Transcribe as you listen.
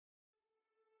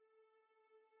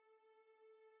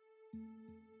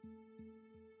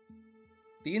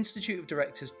The Institute of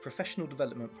Directors' professional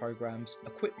development programs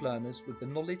equip learners with the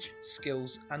knowledge,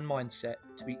 skills, and mindset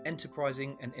to be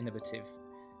enterprising and innovative,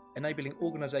 enabling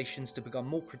organisations to become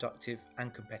more productive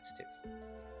and competitive.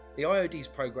 The IOD's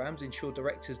programs ensure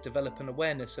directors develop an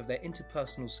awareness of their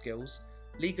interpersonal skills,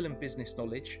 legal and business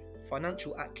knowledge,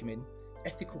 financial acumen,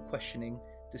 ethical questioning,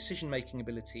 decision-making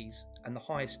abilities, and the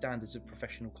highest standards of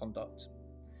professional conduct.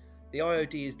 The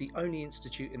IOD is the only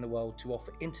institute in the world to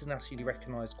offer internationally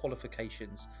recognised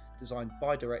qualifications designed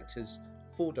by directors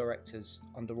for directors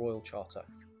under Royal Charter.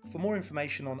 For more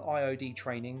information on IOD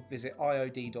training, visit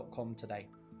iod.com today.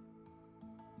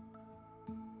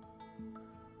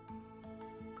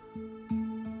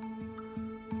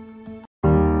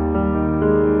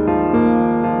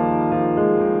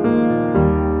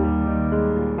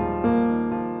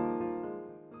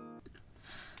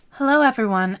 Hello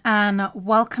everyone, and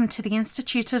welcome to the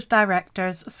Institute of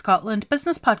Directors Scotland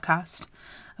Business Podcast,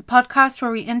 a podcast where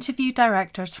we interview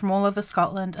directors from all over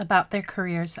Scotland about their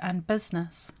careers and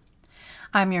business.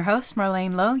 I'm your host,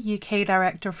 Marlene Lowe, UK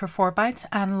Director for 4Byte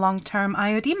and long-term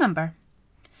IOD member.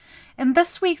 In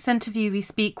this week's interview, we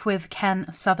speak with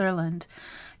Ken Sutherland.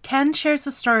 Ken shares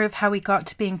the story of how he got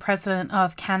to being president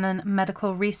of Canon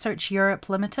Medical Research Europe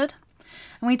Limited.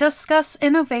 And we discuss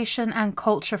innovation and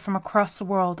culture from across the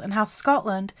world and how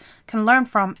Scotland can learn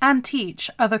from and teach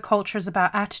other cultures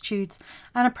about attitudes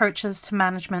and approaches to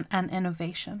management and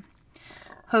innovation.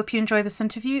 Hope you enjoy this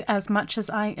interview as much as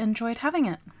I enjoyed having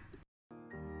it.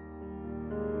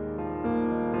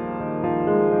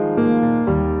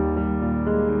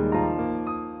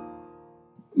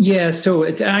 Yeah, so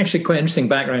it's actually quite an interesting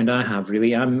background I have,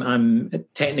 really. I'm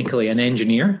technically an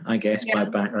engineer, I guess, by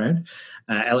background.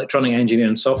 Electronic engineer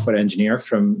and software engineer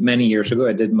from many years ago.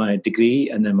 I did my degree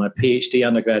and then my PhD,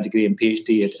 undergrad degree and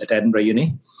PhD at Edinburgh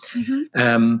Uni.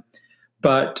 Mm-hmm.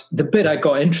 But the bit I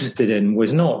got interested in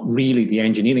was not really the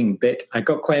engineering bit. I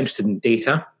got quite interested in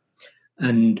data.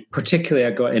 And particularly,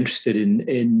 I got interested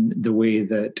in the way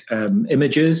that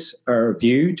images are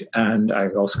viewed. And I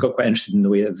also got quite interested in the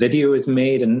way that video is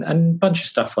made and a bunch of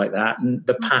stuff like that, and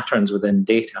the patterns within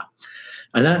data.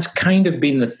 And that's kind of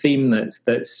been the theme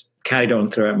that's carried on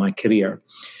throughout my career.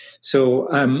 So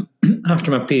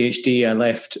after my PhD, I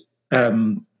left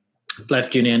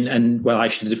uni and I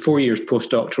actually did 4 years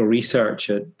postdoctoral research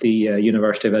at the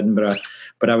University of Edinburgh,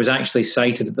 but I was actually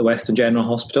cited at the Western General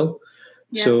Hospital.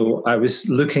 Yeah. So I was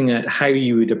looking at how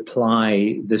you would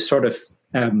apply the sort of,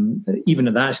 even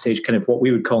at that stage, kind of what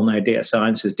we would call now data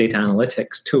sciences, data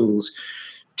analytics tools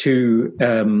to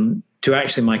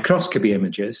actually microscopy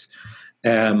images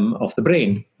of the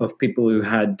brain of people who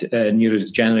had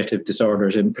neurodegenerative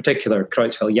disorders, in particular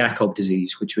Creutzfeldt-Jakob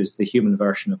disease, which was the human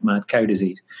version of mad cow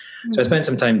disease. Mm-hmm. So I spent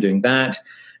some time doing that.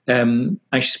 I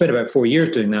actually spent about 4 years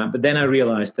doing that, but then I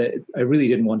realised that I really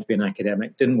didn't want to be an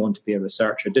academic, didn't want to be a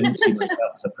researcher, didn't see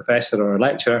myself as a professor or a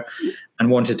lecturer,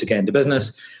 and wanted to get into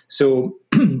business. So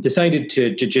decided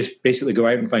to just basically go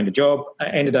out and find a job. I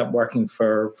ended up working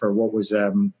for what was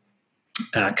a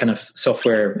kind of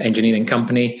software engineering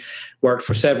company, worked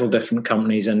for several different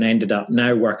companies, and ended up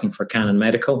now working for Canon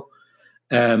Medical,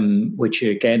 which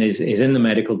again is in the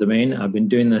medical domain. I've been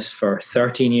doing this for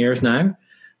 13 years now.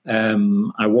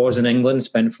 I was in England,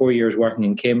 spent 4 years working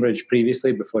in Cambridge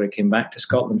previously before I came back to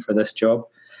Scotland for this job.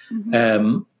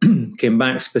 Mm-hmm. Came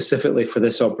back specifically for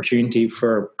this opportunity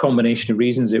for a combination of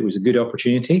reasons. It was a good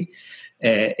opportunity.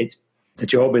 The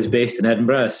job is based in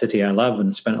Edinburgh, a city I love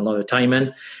and spent a lot of time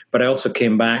in. But I also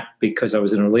came back because I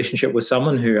was in a relationship with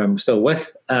someone who I'm still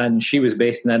with, and she was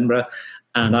based in Edinburgh.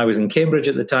 And I was in Cambridge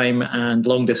at the time, and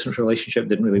long-distance relationship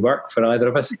didn't really work for either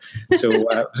of us. So it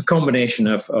was a combination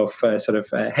of sort of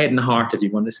head and heart, if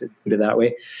you want to put it that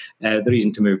way, the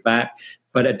reason to move back.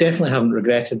 But I definitely haven't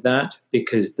regretted that,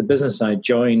 because the business I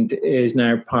joined is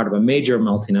now part of a major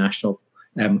multinational,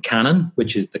 Canon,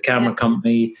 which is the camera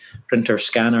company, printer,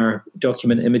 scanner,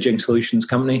 document imaging solutions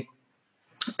company.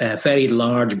 A very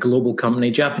large global company,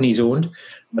 Japanese-owned,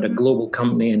 but a global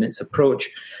company in its approach.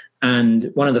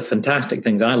 And one of the fantastic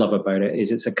things I love about it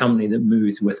is it's a company that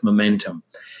moves with momentum.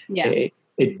 Yeah.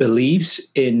 It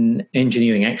believes in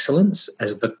engineering excellence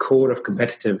as the core of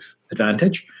competitive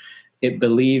advantage. It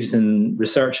believes in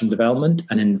research and development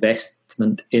and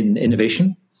investment in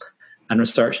innovation and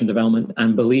research and development,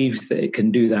 and believes that it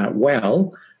can do that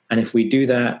well. And if we do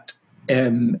that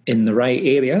in the right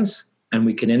areas, and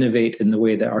we can innovate in the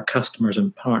way that our customers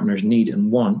and partners need and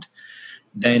want,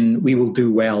 then we will do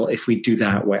well if we do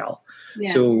that well.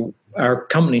 Yeah. So our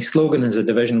company slogan as a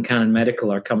division, Canon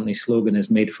Medical, our company slogan is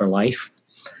Made for Life.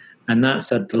 And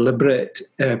that's a deliberate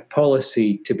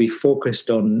policy to be focused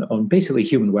on basically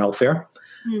human welfare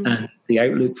and the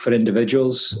outlook for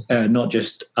individuals, not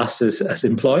just us as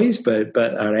employees, but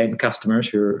our end customers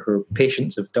who are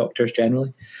patients of doctors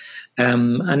generally.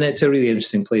 And it's a really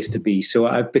interesting place to be. So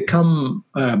I've become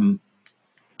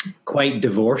quite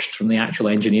divorced from the actual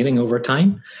engineering over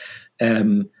time.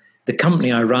 The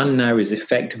company I run now is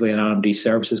effectively an R&D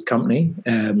services company,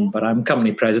 but I'm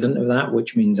company president of that,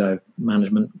 which means I have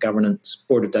management, governance,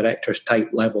 board of directors type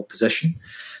level position.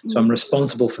 So I'm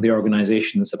responsible for the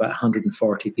organization. It's about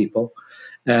 140 people.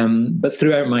 But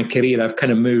throughout my career, I've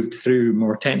kind of moved through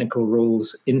more technical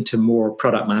roles into more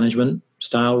product management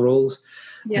style roles,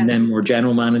 and then more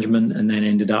general management, and then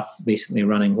ended up basically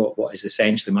running what is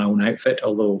essentially my own outfit,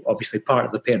 although obviously part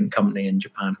of the parent company in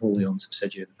Japan, wholly owned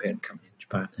subsidiary of the parent company in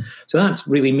Japan. So that's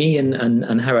really me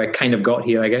and how I kind of got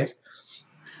here, I guess.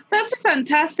 That's a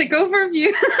fantastic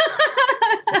overview.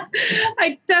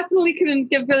 I definitely couldn't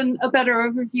give a better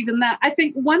overview than that. I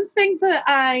think one thing that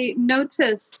I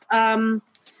noticed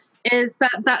is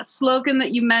that slogan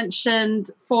that you mentioned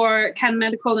for Canon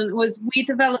Medical, and it was, we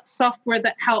develop software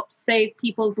that helps save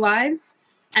people's lives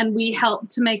and we help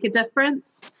to make a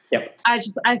difference. Yep.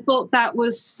 I thought that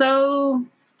was so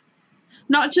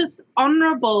not just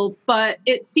honorable, but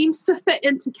it seems to fit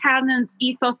into Canon's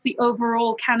ethos, the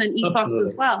overall Canon ethos. Absolutely.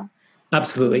 As well.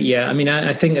 Absolutely, yeah. I mean,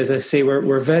 I think, as I say,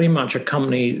 we're very much a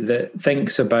company that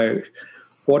thinks about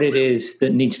what it is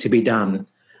that needs to be done,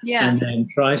 and then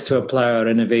tries to apply our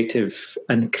innovative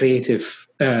and creative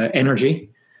energy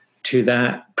to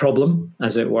that problem,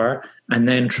 as it were, and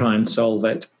then try and solve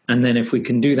it. And then if we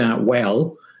can do that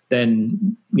well,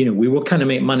 then, we will kind of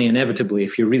make money inevitably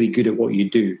if you're really good at what you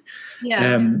do.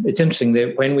 Yeah. It's interesting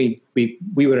that when we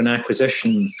were an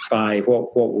acquisition by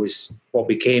what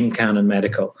became Canon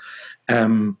Medical,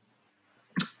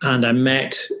 and I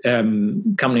met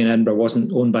company in Edinburgh,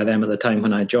 wasn't owned by them at the time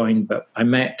when I joined, but I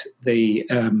met the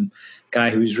guy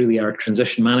who was really our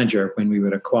transition manager when we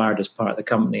were acquired as part of the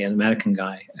company, an American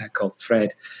guy called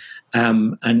Fred.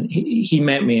 And he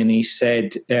met me and he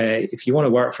said, if you want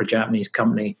to work for a Japanese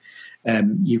company,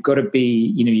 you've got to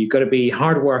be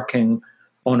hardworking,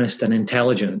 honest and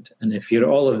intelligent. And if you're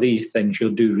all of these things,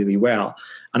 you'll do really well.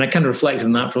 And I kind of reflected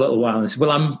on that for a little while and said,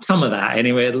 well, I'm some of that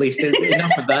anyway, at least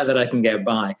enough of that I can get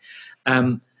by.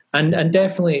 And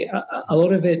definitely a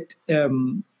lot of it,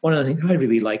 one of the things I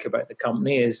really like about the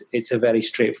company is it's a very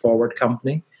straightforward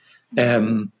company.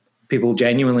 People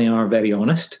genuinely are very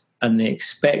honest and they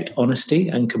expect honesty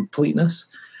and completeness.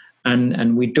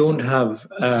 And we don't have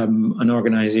an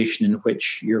organization in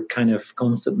which you're kind of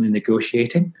constantly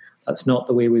negotiating. That's not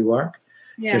the way we work.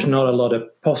 Yeah. There's not a lot of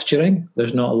posturing.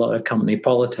 There's not a lot of company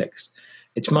politics.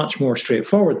 It's much more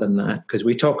straightforward than that because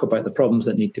we talk about the problems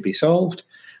that need to be solved.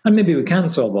 And maybe we can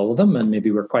solve all of them, and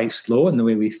maybe we're quite slow in the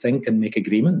way we think and make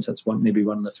agreements. That's maybe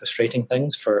one of the frustrating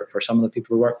things for some of the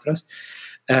people who work for us.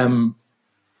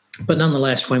 But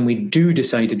nonetheless, when we do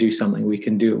decide to do something, we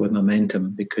can do it with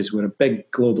momentum because we're a big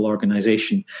global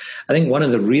organization. I think one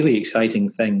of the really exciting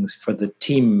things for the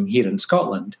team here in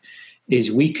Scotland is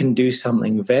we can do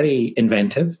something very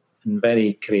inventive and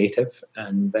very creative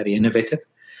and very innovative.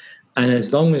 And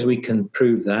as long as we can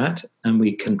prove that and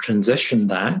we can transition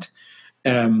that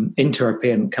into our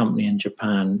parent company in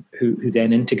Japan, who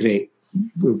then integrate,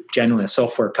 we're generally a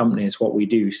software company is what we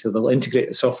do. So they'll integrate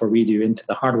the software we do into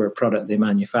the hardware product they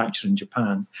manufacture in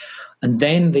Japan. And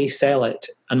then they sell it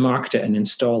and market it and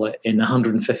install it in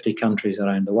 150 countries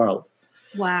around the world.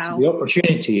 Wow. So the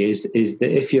opportunity is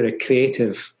that if you're a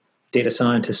creative data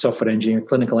scientist, software engineer,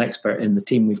 clinical expert in the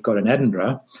team we've got in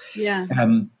Edinburgh,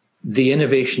 the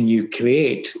innovation you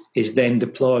create is then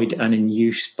deployed and in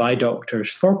use by doctors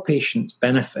for patients'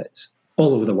 benefits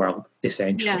all over the world,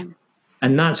 essentially. Yeah.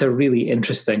 And that's a really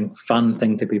interesting, fun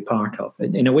thing to be part of.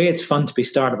 In a way, it's fun to be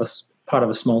part of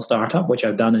a small startup, which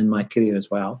I've done in my career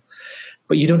as well.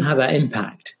 But you don't have that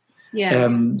impact. Yeah.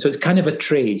 So it's kind of a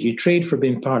trade. You trade for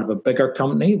being part of a bigger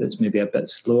company that's maybe a bit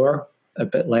slower, a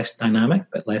bit less dynamic,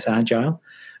 a bit less agile.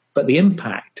 But the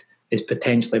impact is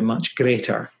potentially much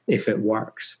greater if it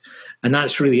works. And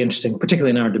that's really interesting,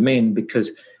 particularly in our domain,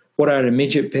 because what our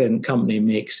immediate parent company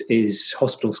makes is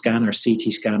hospital scanners,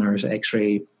 CT scanners,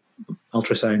 X-ray,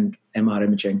 ultrasound, MR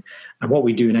imaging. And what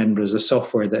we do in Edinburgh is a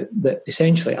software that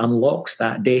essentially unlocks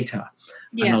that data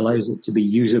and allows it to be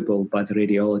usable by the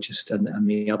radiologist and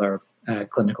the other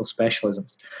clinical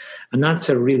specialisms. And that's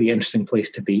a really interesting place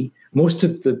to be. Most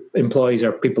of the employees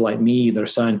are people like me, either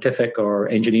scientific or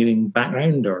engineering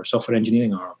background or software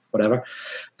engineering or whatever.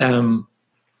 And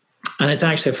it's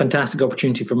actually a fantastic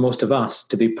opportunity for most of us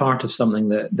to be part of something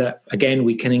that again,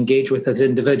 we can engage with as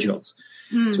individuals.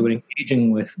 So we're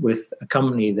engaging with a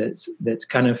company that's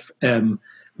kind of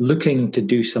looking to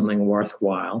do something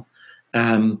worthwhile.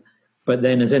 But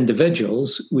then as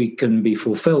individuals, we can be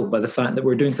fulfilled by the fact that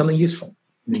we're doing something useful.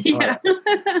 Yeah.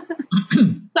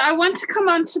 So I want to come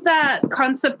on to that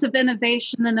concept of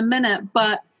innovation in a minute,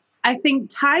 but I think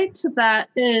tied to that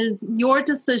is your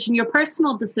decision, your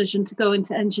personal decision to go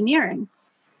into engineering.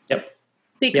 Yep.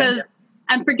 Because,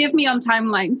 and forgive me on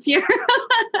timelines here,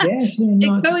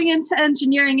 going into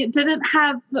engineering, it didn't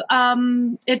have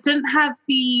the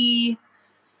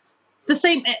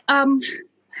same,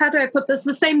 how do I put this?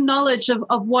 The same knowledge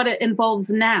of what it involves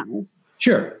now.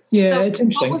 Sure. Yeah, so it's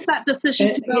interesting. What was that decision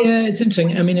to go? Yeah, it's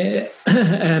interesting. I mean, it's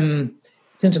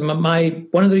interesting.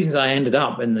 One of the reasons I ended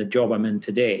up in the job I'm in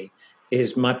today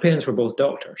is my parents were both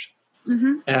doctors.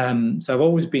 Mm-hmm. So I've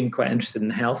always been quite interested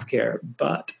in healthcare,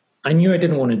 but I knew I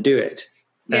didn't want to do it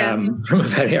from a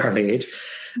very early age.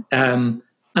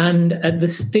 And at the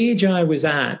stage I was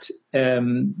at,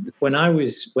 when I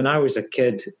was a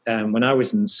kid, when I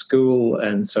was in school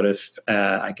and sort of,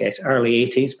 I guess, early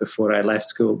 80s, before I left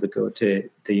school to go to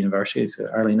the university, so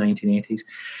early 1980s,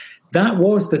 that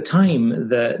was the time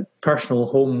that personal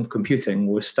home computing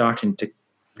was starting to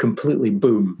completely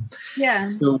boom. Yeah.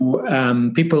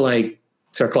 So people like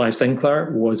Sir Clive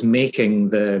Sinclair was making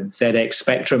the ZX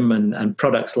Spectrum and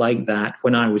products like that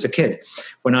when I was a kid,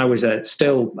 when I was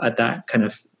still at that kind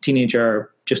of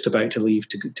teenager, just about to leave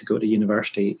to go to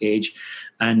university age,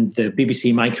 and the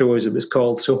BBC Micro, as it was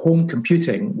called. So home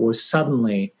computing was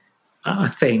suddenly a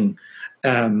thing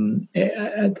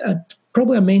at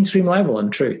probably a mainstream level, in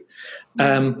truth.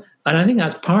 And I think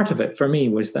that's part of it for me,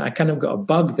 was that I kind of got a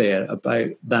bug there about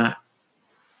that,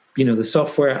 the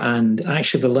software and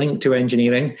actually the link to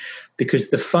engineering, because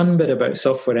the fun bit about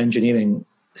software engineering,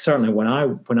 certainly when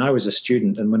I was a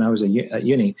student and when I was at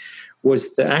uni,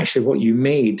 was that actually what you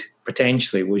made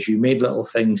potentially was you made little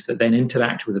things that then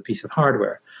interact with a piece of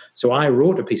hardware. So I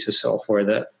wrote a piece of software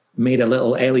that made a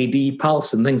little LED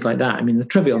pulse and things like that. I mean, they're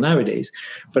trivial nowadays,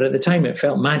 but at the time it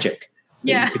felt magic.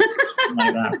 Yeah.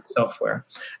 Like that software.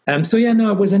 So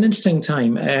it was an interesting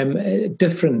time,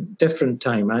 different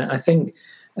time. I think,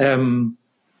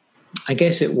 I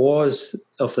guess it was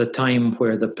of the time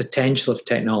where the potential of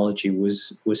technology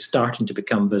was starting to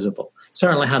become visible.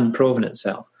 Certainly hadn't proven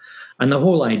itself. And the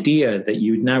whole idea that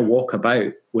you would now walk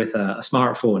about with a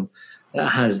smartphone that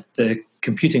has the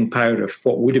computing power of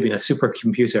what would have been a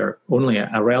supercomputer only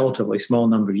a relatively small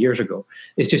number of years ago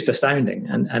is just astounding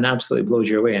and absolutely blows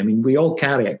you away. I mean, we all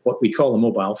carry what we call a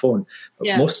mobile phone,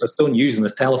 but most of us don't use them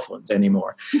as telephones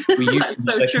anymore. We use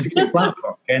them as a computing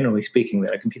platform, generally speaking.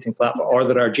 They're a computing platform, or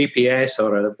they're our GPS,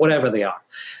 or whatever they are.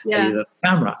 Yeah. Or the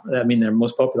camera. I mean, their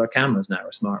most popular cameras now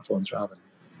are smartphones rather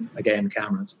than, again,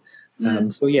 cameras.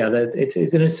 It's an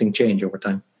interesting change over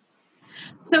time.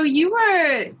 So you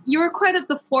were quite at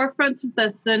the forefront of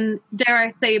this, and dare I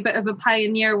say, a bit of a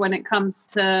pioneer when it comes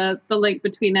to the link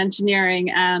between engineering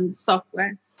and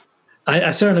software. I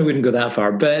certainly wouldn't go that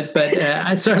far, but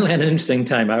I certainly had an interesting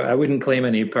time. I wouldn't claim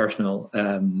any personal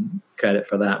credit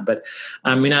for that. But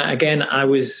I mean, I think I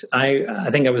was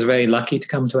very lucky to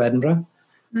come to Edinburgh.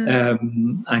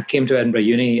 I came to Edinburgh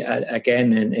Uni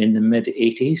again in the mid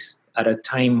 80s at a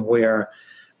time where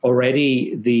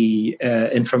already the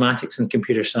informatics and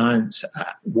computer science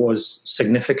was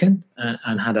significant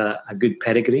and had a good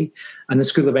pedigree. And the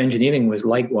School of Engineering was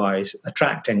likewise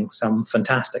attracting some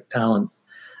fantastic talent.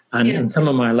 And some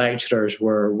of my lecturers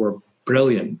were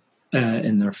brilliant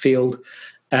in their field.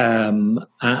 And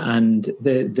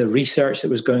the research that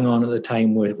was going on at the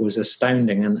time was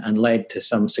astounding and led to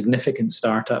some significant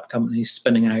startup companies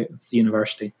spinning out of the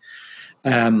university.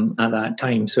 At that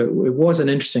time. So it was an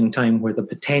interesting time where the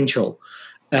potential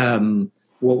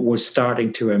was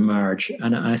starting to emerge.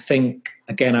 And I think,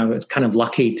 again, I was kind of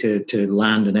lucky to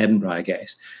land in Edinburgh, I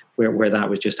guess, where that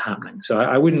was just happening. So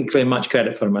I wouldn't claim much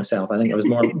credit for myself. I think I was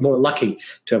more lucky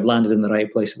to have landed in the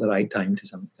right place at the right time to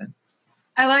some extent.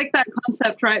 I like that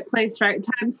concept, right place, right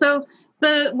time. So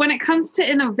when it comes to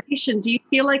innovation, do you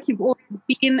feel like you've always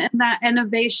been in that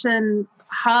innovation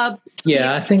hub?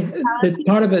 Yeah, I think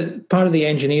that part of the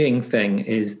engineering thing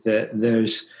is that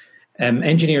there's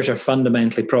engineers are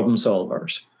fundamentally problem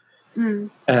solvers,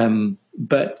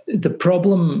 but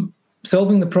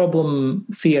solving the problem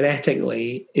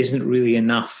theoretically isn't really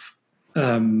enough.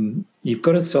 You've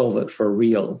got to solve it for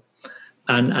real,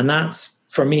 and that's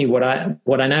for me what I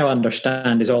now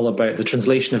understand is all about the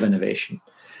translation of innovation.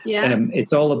 Yeah.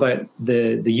 It's all about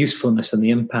the usefulness and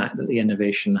the impact that the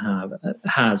innovation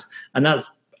has. And that's,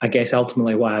 I guess,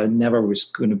 ultimately why I never was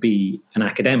going to be an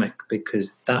academic,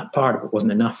 because that part of it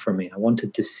wasn't enough for me. I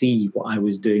wanted to see what I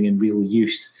was doing in real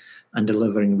use and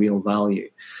delivering real value.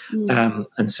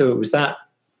 And so it was that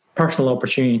personal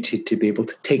opportunity to be able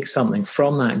to take something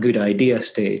from that good idea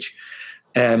stage.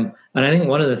 And I think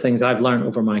one of the things I've learned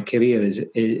over my career is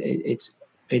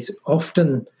it's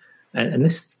often, and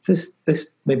this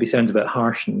maybe sounds a bit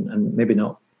harsh, and maybe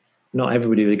not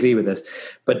everybody would agree with this,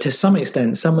 but to some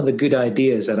extent, some of the good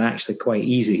ideas are actually quite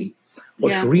easy.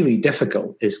 What's really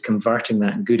difficult is converting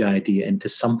that good idea into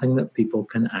something that people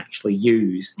can actually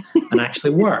use and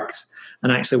actually works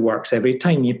every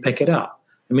time you pick it up.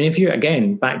 I mean, if you,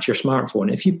 again, back to your smartphone,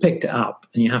 if you picked it up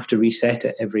and you have to reset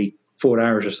it every 4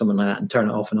 hours or something like that and turn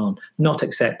it off and on, not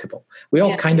acceptable. We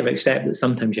all kind of accept that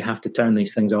sometimes you have to turn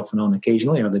these things off and on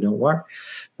occasionally or they don't work,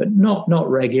 but not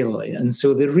regularly. And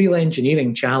so the real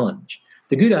engineering challenge,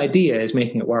 the good idea is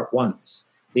making it work once.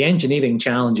 The engineering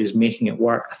challenge is making it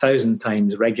work 1,000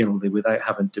 times regularly without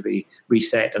having to be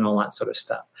reset and all that sort of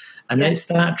stuff. And it's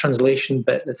that translation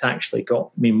bit that's actually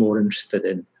got me more interested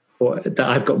in, or that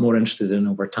I've got more interested in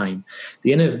over time.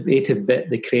 The innovative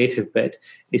bit, the creative bit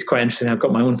is quite interesting. I've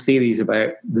got my own theories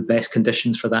about the best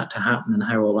conditions for that to happen and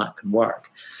how all that can work.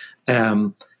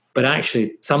 But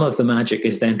actually, some of the magic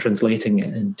is then translating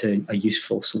it into a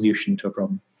useful solution to a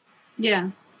problem. Yeah.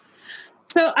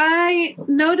 So I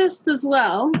noticed as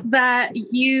well that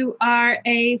you are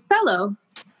a fellow.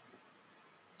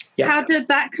 Yeah. How did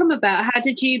that come about? How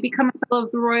did you become a fellow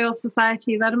of the Royal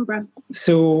Society of Edinburgh?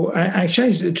 So actually,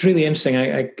 it's really interesting.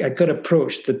 I got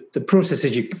approached. The process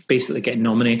is you basically get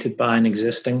nominated by an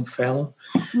existing fellow.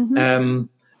 Mm-hmm.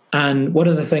 And one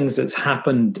of the things that's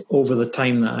happened over the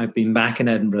time that I've been back in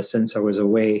Edinburgh since I was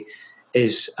away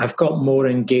is I've got more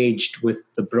engaged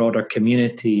with the broader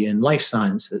community and life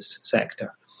sciences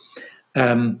sector.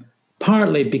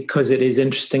 Partly because it is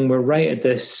interesting, we're right at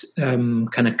this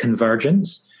kind of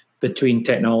convergence between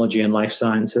technology and life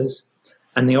sciences.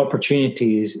 And the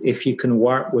opportunity is if you can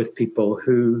work with people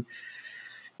who,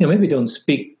 maybe don't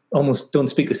speak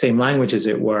the same language, as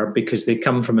it were, because they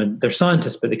come from they're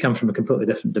scientists, but they come from a completely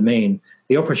different domain.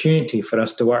 The opportunity for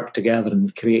us to work together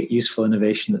and create useful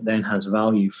innovation that then has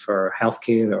value for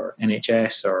healthcare or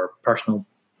NHS or personal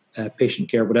patient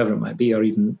care, whatever it might be, or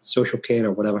even social care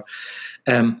or whatever.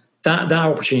 That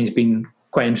opportunity has been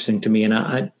quite interesting to me.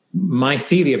 And my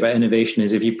theory about innovation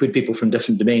is if you put people from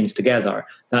different domains together,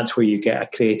 that's where you get a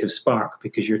creative spark,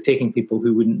 because you're taking people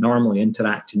who wouldn't normally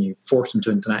interact and you force them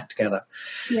to interact together.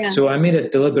 Yeah. So I made a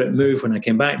deliberate move when I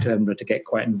came back to Edinburgh to get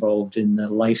quite involved in the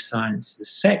life sciences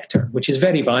sector, which is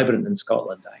very vibrant in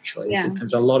Scotland, actually. Yeah.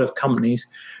 There's a lot of companies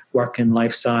work in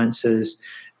life sciences.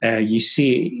 You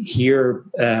see here,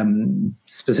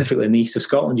 specifically in the east of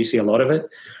Scotland, you see a lot of it.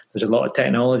 There's a lot of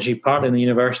technology, partly in the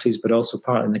universities, but also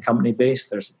partly in the company base.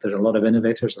 There's a lot of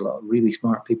innovators, a lot of really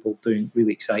smart people doing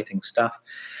really exciting stuff.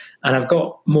 And I've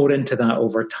got more into that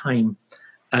over time.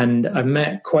 And I've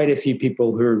met quite a few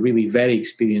people who are really very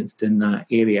experienced in that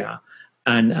area.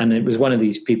 And it was one of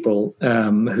these people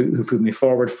who put me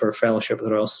forward for a fellowship at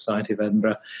the Royal Society of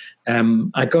Edinburgh.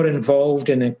 I got involved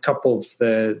in a couple of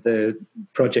the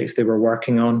projects they were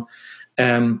working on.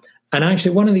 And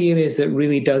actually, one of the areas that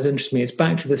really does interest me, it's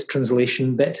back to this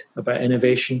translation bit about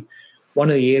innovation. One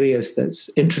of the areas that's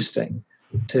interesting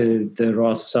to the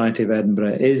Royal Society of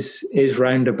Edinburgh is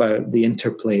round about the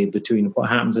interplay between what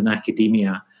happens in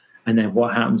academia and then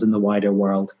what happens in the wider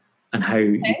world, and how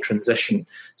you transition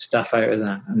stuff out of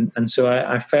that. And so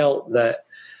I felt that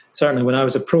certainly when I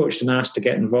was approached and asked to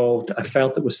get involved, I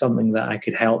felt it was something that I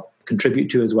could help contribute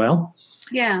to as well.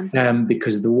 Yeah.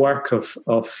 Because the work of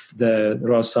the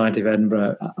Royal Society of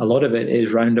Edinburgh, a lot of it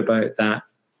is round about that.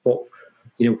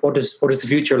 What does the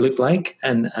future look like?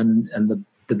 And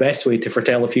the best way to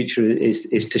foretell the future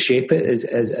is to shape it,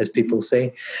 as people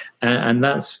say. And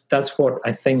that's what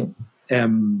I think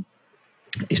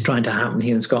is trying to happen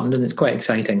here in Scotland, and it's quite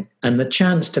exciting. And the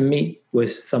chance to meet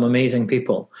with some amazing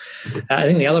people. I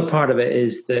think the other part of it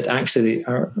is that actually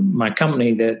my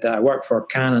company that I work for,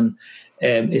 Canon,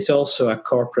 is also a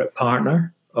corporate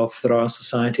partner of the Royal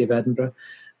Society of Edinburgh.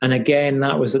 And again,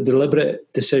 that was a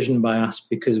deliberate decision by us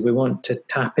because we want to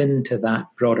tap into that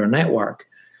broader network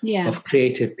of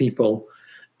creative people.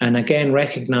 And again,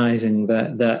 recognizing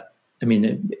that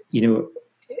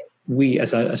we,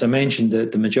 as I mentioned,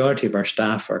 the majority of our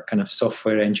staff are kind of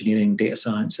software engineering, data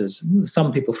sciences,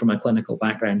 some people from a clinical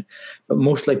background, but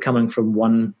mainly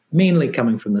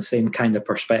coming from the same kind of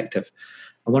perspective.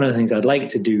 And one of the things I'd like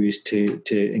to do is to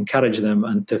encourage them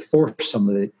and to force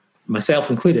somebody, myself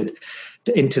included,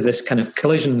 into this kind of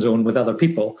collision zone with other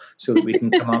people so that we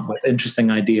can come up with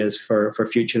interesting ideas for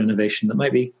future innovation that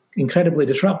might be incredibly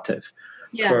disruptive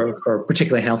for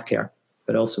particularly healthcare,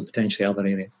 but also potentially other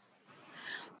areas.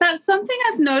 That's something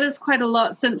I've noticed quite a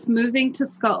lot since moving to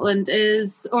Scotland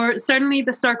or certainly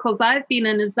the circles I've been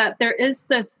in, is that there is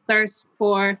this thirst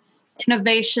for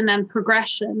innovation and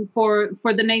progression for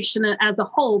the nation as a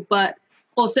whole, but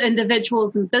also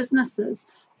individuals and businesses.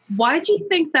 Why do you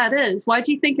think that is? Why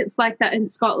do you think it's like that in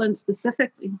Scotland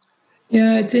specifically?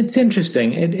 Yeah, it's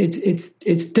interesting.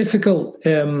 It's difficult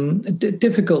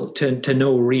difficult to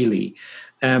know really.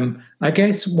 I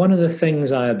guess one of the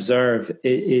things I observe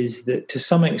is that to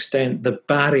some extent the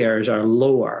barriers are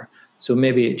lower, so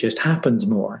maybe it just happens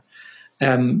more.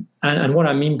 And what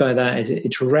I mean by that is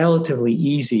it's relatively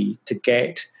easy to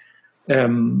get a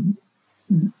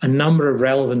number of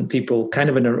relevant people kind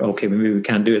of okay, maybe we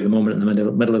can't do it at the moment in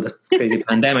the middle of the crazy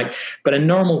pandemic, but in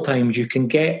normal times you can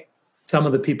get some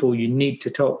of the people you need to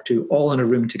talk to all in a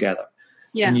room together.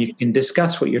 Yeah. And you can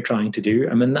discuss what you're trying to do.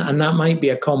 I mean, and that might be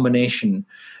a combination.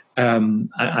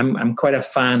 I'm quite a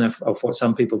fan of what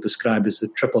some people describe as the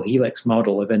triple helix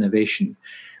model of innovation,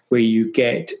 where you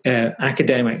get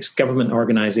academics, government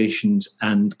organizations,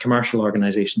 and commercial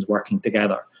organizations working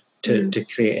together to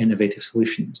create innovative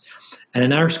solutions. And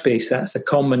in our space, that's the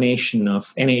combination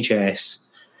of NHS,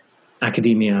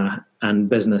 academia, and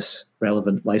business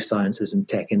relevant life sciences and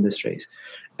tech industries.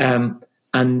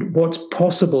 And what's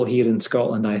possible here in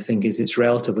Scotland, I think, is it's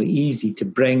relatively easy to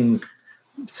bring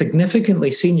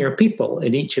significantly senior people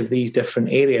in each of these different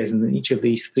areas and in each of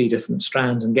these three different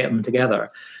strands and get them together.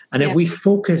 And if we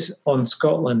focus on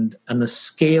Scotland and the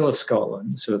scale of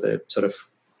Scotland, so the sort of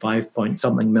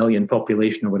 5-point-something million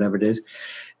population or whatever it is,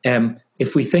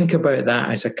 if we think about that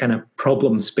as a kind of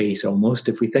problem space almost,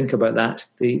 if we think about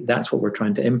that's what we're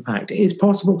trying to impact, it is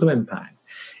possible to impact.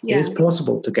 Yeah. It is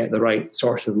possible to get the right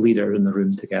sort of leader in the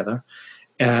room together.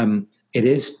 It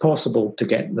is possible to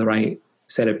get the right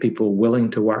set of people willing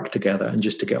to work together and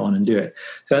just to get on and do it.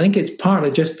 So I think it's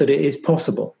partly just that it is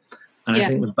possible. And I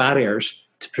think the barriers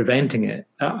to preventing it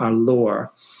are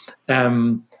lower.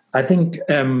 I think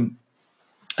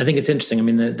it's interesting. I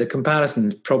mean, the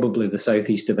comparison is probably the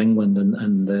southeast of England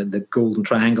and the Golden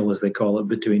Triangle, as they call it,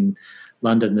 between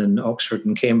London and Oxford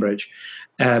and Cambridge.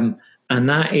 And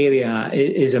that area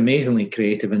is amazingly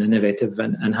creative and innovative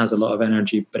and has a lot of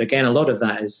energy. But again, a lot of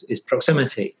that is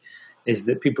proximity, is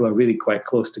that people are really quite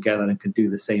close together and can do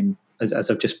the same as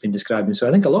I've just been describing. So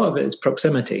I think a lot of it is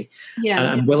proximity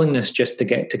and willingness just to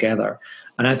get together.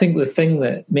 And I think the thing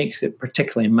that makes it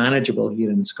particularly manageable here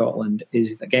in Scotland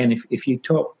is, again, if you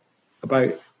talk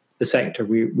about the sector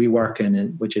we work in,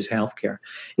 which is healthcare,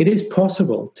 it is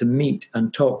possible to meet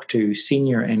and talk to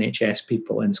senior NHS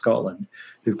people in Scotland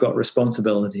who've got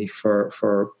responsibility for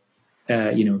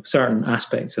certain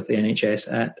aspects of the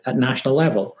NHS at national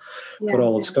level for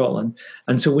all of Scotland.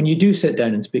 And so when you do sit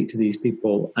down and speak to these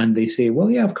people and they say, well,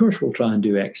 yeah, of course we'll try and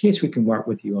do X. Yes, we can work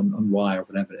with you on Y or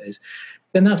whatever it is.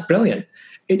 Then that's brilliant.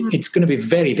 It's going to be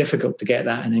very difficult to get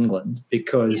that in England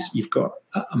because you've got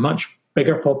a much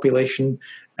bigger population,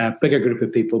 a bigger group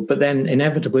of people, but then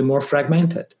inevitably more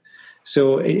fragmented.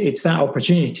 So it's that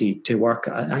opportunity to work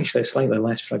at actually a slightly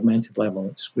less fragmented level.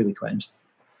 It's really quite interesting.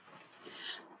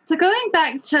 So going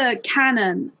back to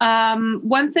Canon,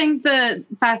 one thing that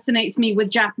fascinates me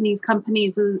with Japanese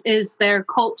companies is their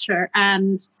culture.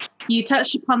 And you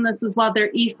touched upon this as well,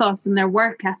 their ethos and their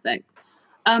work ethic.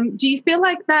 Do you feel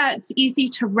like that's easy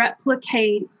to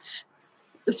replicate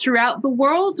throughout the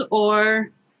world,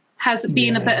 or has it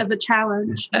been a bit of a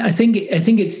challenge? I think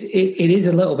it is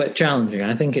a little bit challenging.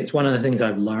 I think it's one of the things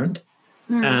I've learned.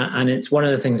 And it's one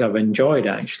of the things I've enjoyed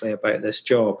actually about this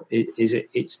job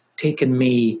it's taken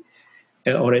me,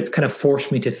 or it's kind of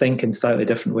forced me to think in slightly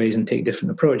different ways and take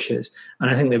different approaches. And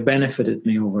I think they've benefited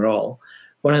me overall.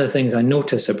 One of the things I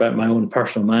notice about my own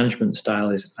personal management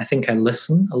style is I think I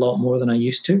listen a lot more than I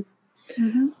used to.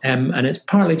 Mm-hmm. And it's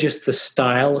partly just the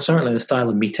style, certainly the style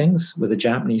of meetings with a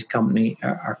Japanese company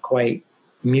are quite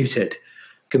muted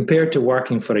compared to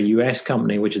working for a US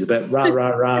company, which is a bit rah, rah,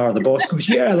 rah, or the boss goes,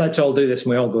 yeah, let's all do this,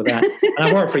 and we all go that. And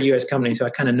I work for a US company, so I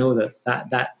kind of know that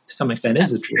to some extent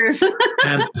is the truth.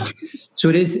 So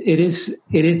it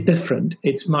is different.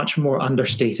 It's much more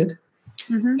understated.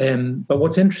 Mm-hmm. But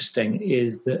what's interesting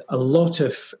is that a lot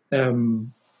of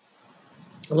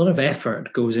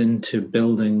effort goes into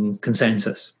building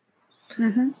consensus.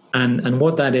 Mm-hmm. And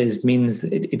what that is means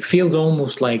it feels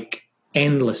almost like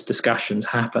endless discussions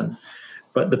happen.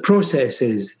 But the process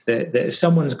is that if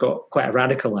someone's got quite a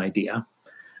radical idea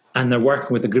and they're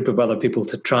working with a group of other people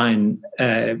to try and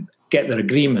get their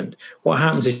agreement, what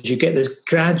happens is you get this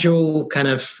gradual kind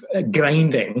of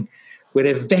grinding where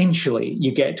eventually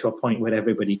you get to a point where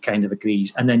everybody kind of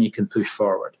agrees and then you can push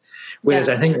forward. Whereas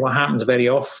I think what happens very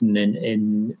often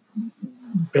in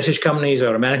British companies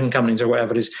or American companies or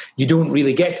whatever it is, you don't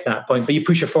really get to that point, but you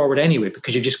push it forward anyway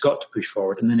because you've just got to push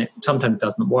forward, and then it sometimes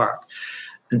doesn't work.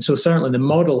 And so certainly the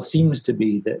model seems to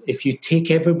be that if you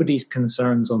take everybody's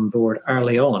concerns on board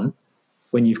early on,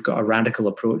 when you've got a radical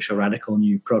approach, a radical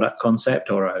new product concept,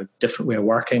 or a different way of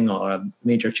working, or a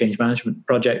major change management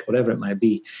project, whatever it might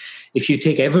be, if you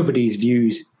take everybody's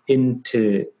views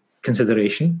into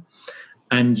consideration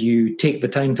and you take the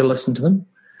time to listen to them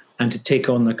and to take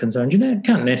on their concerns,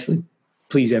 can't necessarily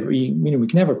please we can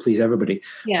never please everybody,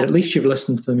 but at least you've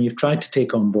listened to them, you've tried to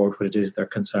take on board what it is their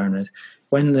concern is.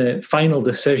 When the final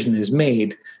decision is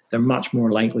made, they're much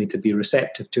more likely to be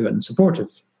receptive to it and supportive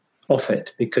of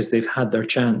it because they've had their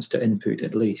chance to input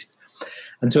at least.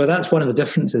 And so that's one of the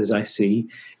differences I see.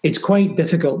 It's quite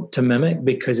difficult to mimic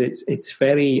because it's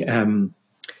very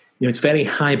it's very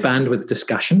high bandwidth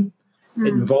discussion. It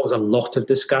involves a lot of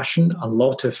discussion, a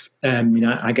lot of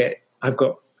I've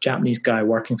got a Japanese guy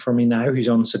working for me now who's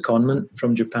on secondment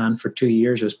from Japan for 2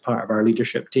 years as part of our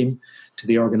leadership team to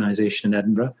the organization in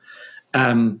Edinburgh.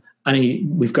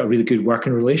 We've got a really good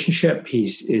working relationship.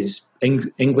 His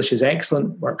English is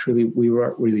excellent. We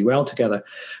work really well together.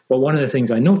 But one of the things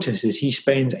I notice is he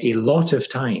spends a lot of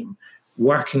time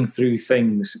working through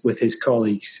things with his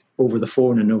colleagues over the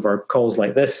phone and over calls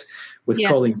like this with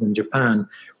colleagues in Japan,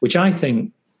 which I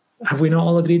think, have we not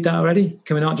all agreed that already?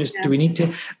 Can we not just, do we need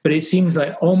to? But it seems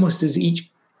like almost as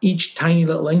each tiny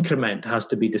little increment has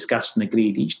to be discussed and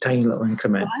agreed, each tiny little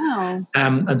increment. Wow.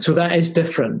 And so that is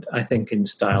different, I think, in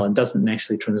style and doesn't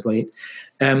necessarily translate.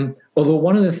 Although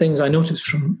one of the things I noticed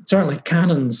from certainly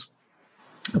Canon's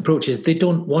approach is they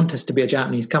don't want us to be a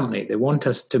Japanese company. They want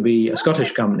us to be a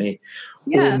Scottish company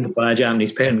owned by a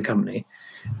Japanese parent company.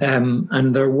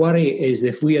 And their worry is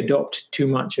if we adopt too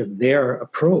much of their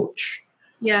approach,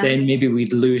 then maybe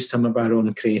we'd lose some of our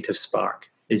own creative spark,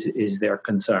 is their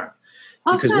concern.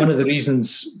 Because one of the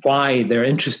reasons why they're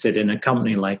interested in a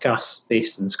company like us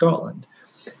based in Scotland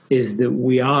is that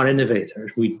we are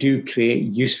innovators. We do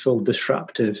create useful,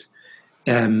 disruptive,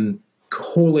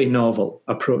 wholly novel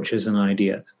approaches and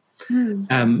ideas.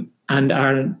 And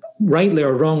are, rightly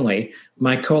or wrongly,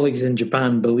 my colleagues in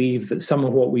Japan believe that some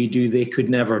of what we do they could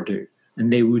never do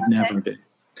and they would never do.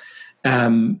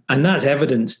 And that's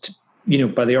evidenced,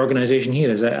 by the organisation here.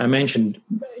 As I mentioned,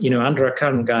 under our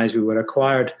current guise, we were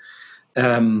acquired.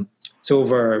 So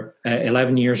over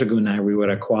 11 years ago now, we were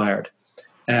acquired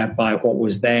by what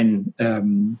was then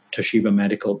Toshiba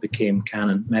Medical, became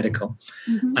Canon Medical.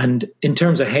 And in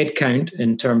terms of headcount,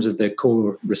 in terms of the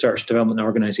core research development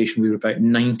organisation, we were about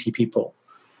 90 people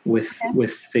with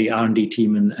the R&D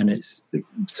team and its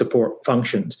support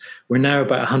functions. We're now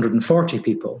about 140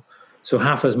 people, so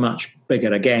half as much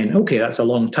bigger again. Okay, that's a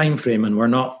long time frame, and we're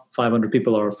not 500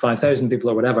 people or 5,000 people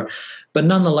or whatever, but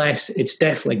nonetheless, it's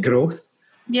definitely growth.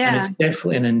 And it's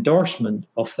definitely an endorsement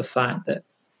of the fact that,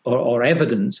 or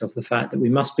evidence of the fact that we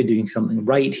must be doing something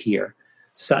right here,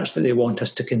 such that they want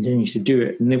us to continue to do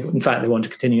it. And in fact, they want to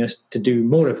continue us to do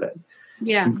more of it.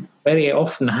 And very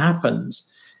often happens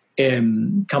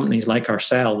in companies like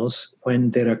ourselves,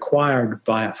 when they're acquired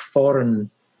by a foreign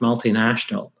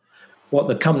multinational, what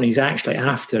the company's actually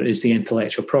after is the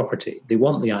intellectual property. They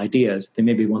want the ideas. They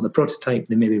maybe want the prototype.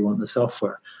 They maybe want the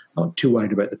software. Not too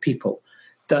worried about the people.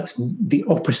 That's the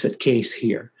opposite case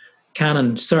here.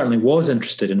 Canon certainly was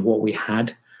interested in what we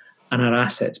had and our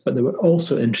assets, but they were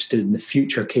also interested in the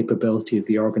future capability of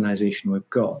the organisation we've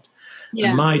got.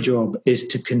 And my job is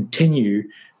to continue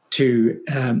to,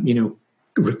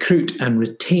 recruit and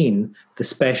retain the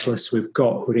specialists we've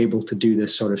got who are able to do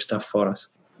this sort of stuff for us.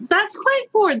 That's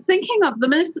quite forward thinking of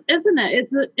them, isn't it?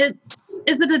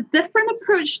 Is it a different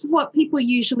approach to what people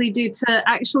usually do to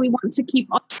actually want to keep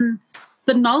on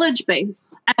the knowledge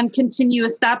base and continue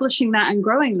establishing that and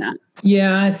growing that?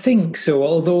 Yeah, I think so.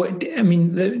 Although,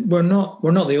 we're not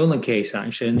the only case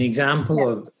actually. In the example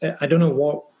of, I don't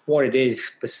know what it is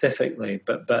specifically,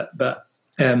 but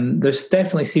there's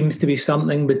definitely seems to be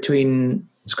something between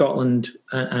Scotland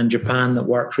and Japan that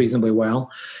works reasonably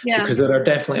well, because there are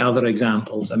definitely other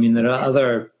examples. There are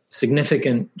other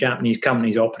significant Japanese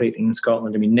companies operating in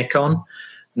Scotland. Nikon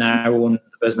now own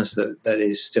the business that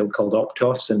is still called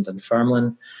Optos and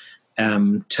Firmlin.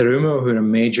 Terumo, who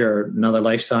are another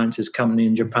life sciences company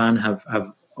in Japan, have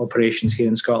operations here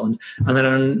in Scotland. And there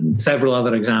are several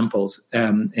other examples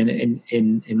in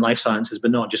life sciences,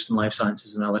 but not just in life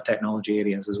sciences and other technology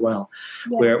areas as well,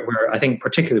 where I think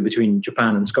particularly between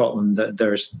Japan and Scotland, that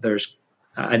there's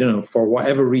I don't know, for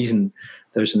whatever reason,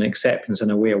 there's an acceptance and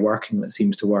a way of working that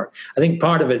seems to work. I think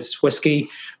part of it's whiskey,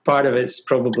 part of it's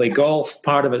probably golf,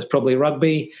 part of it's probably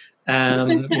rugby.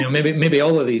 Maybe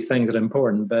all of these things are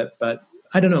important, but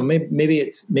I don't know. Maybe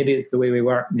it's the way we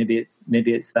work. Maybe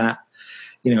it's that,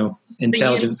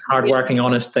 intelligence, hardworking,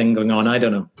 honest thing going on. I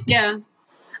don't know. Yeah.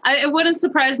 It wouldn't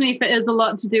surprise me if it is a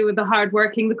lot to do with the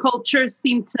hardworking. The cultures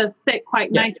seem to fit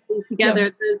quite nicely together.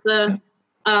 Yeah. There's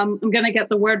I'm going to get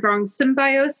the word wrong,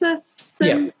 symbiosis?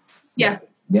 Yeah.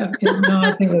 No,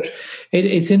 I think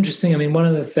it's interesting. I mean, one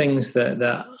of the things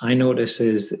that I notice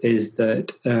is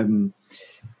that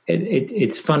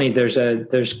it's funny.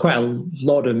 There's quite a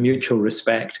lot of mutual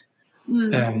respect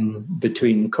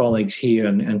between colleagues here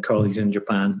and colleagues in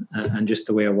Japan, and just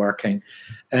the way of working.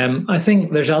 I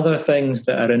think there's other things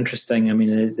that are interesting. I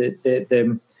mean,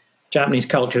 the Japanese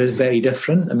culture is very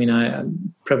different. I mean,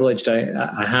 I'm privileged.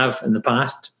 I have in the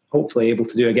past, hopefully able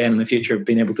to do again in the future,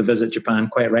 been able to visit Japan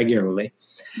quite regularly.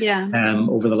 Yeah.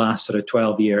 Over the last sort of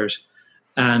 12 years.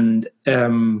 And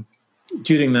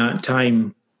during that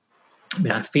time, I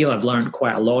mean, I feel I've learned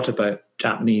quite a lot about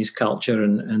Japanese culture,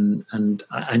 and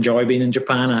I enjoy being in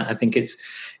Japan. I think it's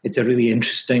a really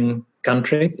interesting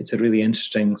country. It's a really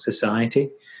interesting society.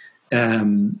 I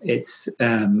mean,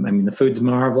 the food's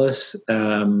marvelous.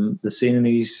 The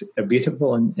sceneries are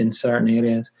beautiful in certain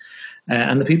areas,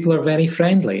 and the people are very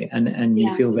friendly, and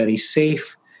you feel very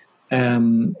safe.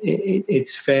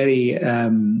 It's very,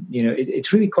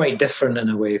 it's really quite different in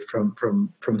a way from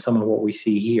some of what we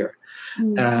see here.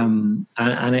 And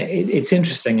it's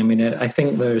interesting. I mean, I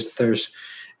think there's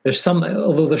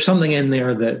something in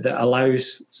there that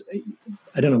allows,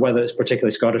 I don't know whether it's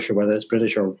particularly Scottish or whether it's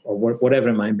British or whatever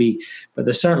it might be, but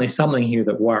there's certainly something here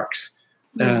that works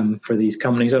for these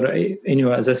companies. Or,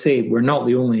 as I say, we're not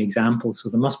the only example, so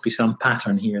there must be some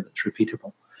pattern here that's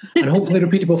repeatable. And hopefully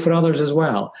repeatable for others as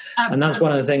well. Absolutely. And that's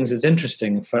one of the things that's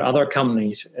interesting for other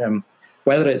companies,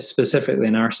 whether it's specifically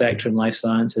in our sector in life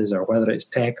sciences, or whether it's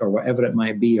tech or whatever it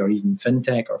might be, or even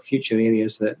fintech or future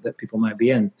areas that people might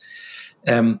be in.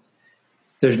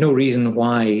 There's no reason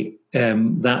why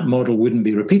that model wouldn't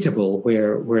be repeatable,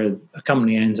 where a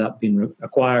company ends up being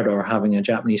acquired or having a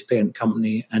Japanese parent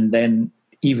company, and then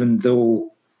even though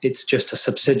it's just a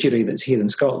subsidiary that's here in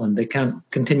Scotland, they can't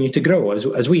continue to grow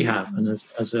as we have, and as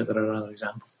there are other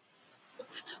examples.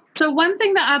 So one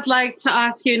thing that I'd like to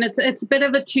ask you, and it's a bit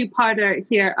of a two-parter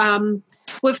here.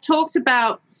 We've talked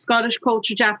about Scottish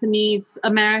culture, Japanese,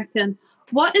 American.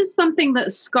 What is something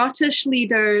that Scottish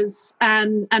leaders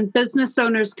and business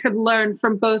owners could learn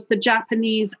from both the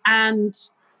Japanese and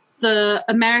the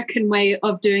American way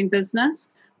of doing business?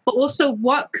 But also,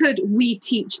 what could we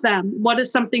teach them? What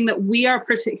is something that we are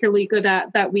particularly good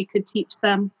at that we could teach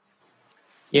them?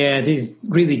 Yeah, these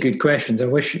really good questions. I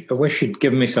wish you'd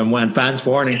given me some advance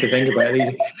warning to think about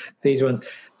these ones.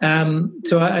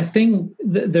 So I think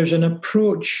there's an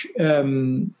approach.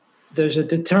 There's a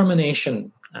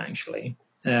determination actually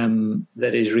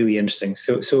that is really interesting.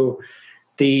 So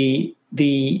there's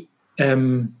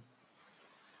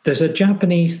a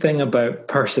Japanese thing about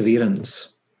perseverance.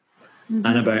 Mm-hmm.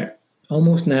 And about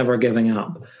almost never giving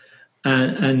up.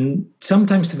 And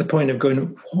sometimes to the point of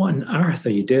going, what on earth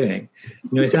are you doing?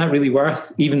 Is that really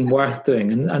worth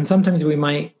doing? And sometimes we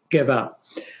might give up.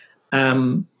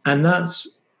 And that's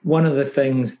one of the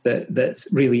things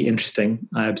that's really interesting,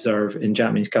 I observe in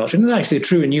Japanese culture. And it's actually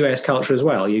true in US culture as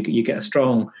well. You get a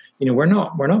strong, we're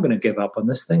not going to give up on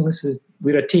this thing.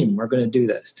 We're a team. We're going to do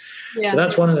this. Yeah. So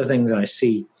that's one of the things I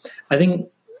see. I think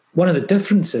one of the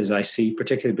differences I see,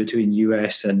 particularly between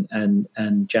US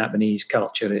and Japanese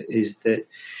culture, is that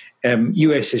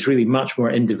US is really much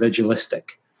more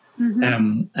individualistic.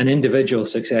 Mm-hmm. And individual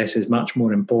success is much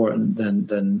more important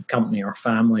than company or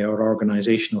family or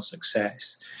organizational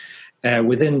success.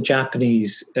 Within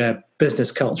Japanese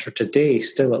business culture today,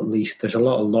 still at least, there's a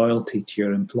lot of loyalty to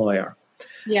your employer.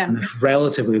 Yeah. And there's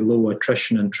relatively low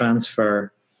attrition and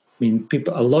transfer. I mean,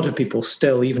 a lot of people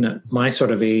still, even at my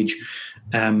sort of age,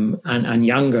 and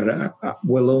younger,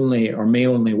 will only or may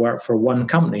only work for one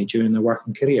company during their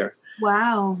working career.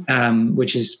 Wow.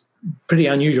 Which is pretty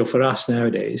unusual for us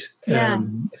nowadays,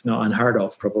 if not unheard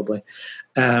of, probably.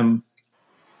 And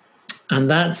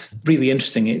that's really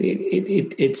interesting.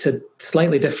 It's a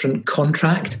slightly different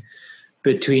contract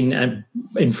between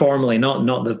informally, not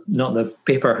the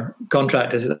paper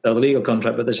contract or the legal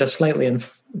contract, but there's a slightly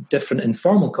different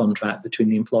informal contract between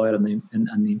the employer and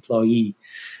the employee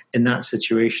in that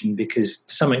situation, because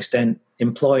to some extent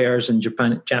employers in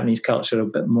Japanese culture are a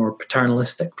bit more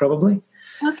paternalistic, probably.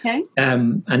 Okay.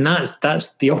 And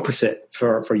that's the opposite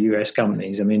for US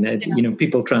companies. I mean,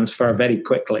 people transfer very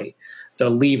quickly. They'll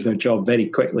leave their job very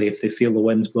quickly if they feel the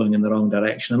wind's blowing in the wrong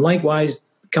direction. And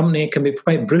likewise, the company can be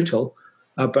quite brutal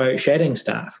about shedding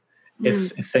staff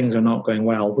if things are not going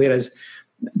well. Whereas,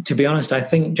 to be honest, I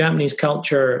think Japanese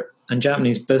culture and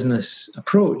Japanese business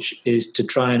approach is to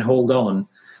try and hold on.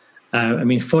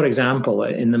 For example,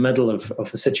 in the middle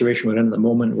of the situation we're in at the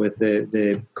moment with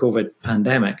the COVID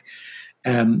pandemic,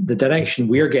 the direction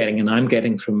we're getting, and I'm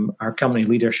getting from our company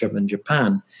leadership in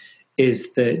Japan,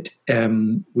 is that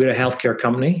we're a healthcare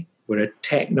company. We're a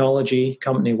technology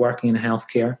company working in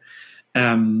healthcare.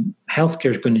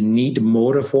 Healthcare is going to need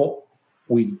more of what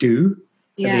we do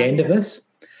at the end of this.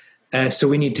 So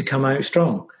we need to come out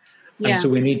strong. And so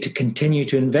we need to continue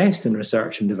to invest in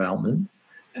research and development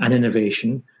and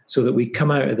innovation so that we come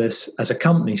out of this as a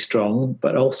company strong,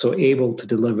 but also able to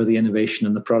deliver the innovation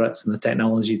and the products and the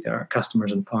technology that our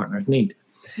customers and partners need.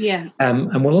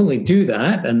 And we'll only do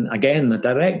that. And again, the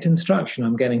direct instruction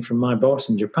I'm getting from my boss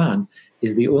in Japan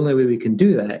is the only way we can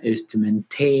do that is to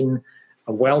maintain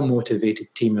a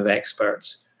well-motivated team of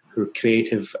experts who are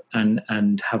creative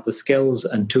and have the skills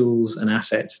and tools and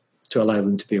assets to allow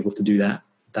them to be able to do that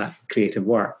creative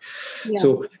work.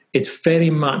 So it's very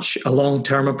much a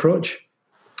long-term approach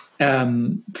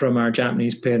from our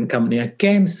Japanese parent company.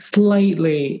 Again,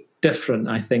 slightly different,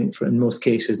 I think, in most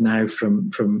cases now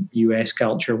from US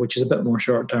culture, which is a bit more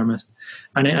short-termist.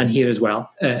 And here as well,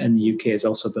 in the UK, is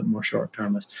also a bit more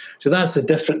short-termist. So that's the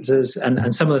differences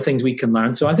and some of the things we can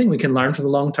learn. So I think we can learn from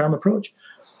the long-term approach.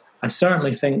 I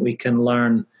certainly think we can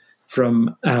learn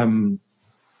from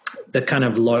the kind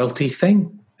of loyalty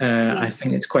thing. I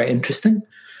think it's quite interesting.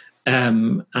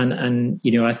 And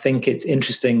I think it's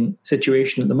interesting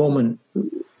situation at the moment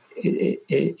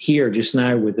here just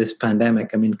now with this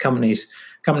pandemic. I mean, companies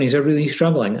are really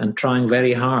struggling and trying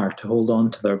very hard to hold on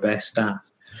to their best staff.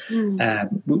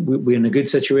 We're in a good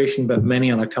situation, but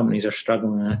many other companies are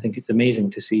struggling, and I think it's amazing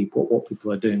to see what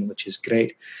people are doing, which is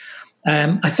great.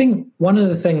 I think one of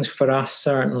the things for us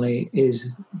certainly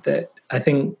is that I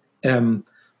think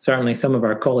certainly some of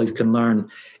our colleagues can learn.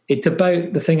 It's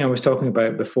about the thing I was talking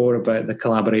about before, about the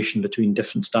collaboration between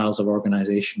different styles of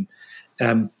organization.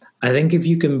 I think if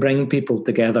you can bring people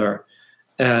together,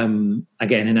 again,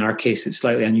 in our case, it's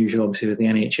slightly unusual, obviously, with the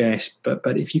NHS,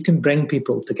 but if you can bring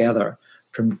people together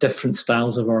from different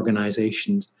styles of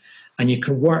organizations and you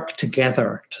can work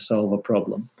together to solve a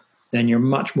problem, then you're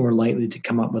much more likely to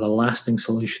come up with a lasting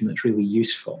solution that's really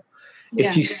useful.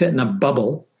 If you sit in a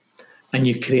bubble and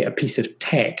you create a piece of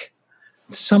tech,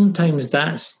 sometimes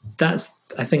that's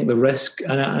I think the risk,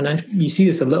 and you see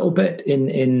this a little bit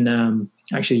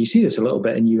actually you see this a little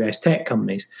bit in US tech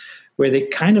companies, where they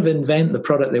kind of invent the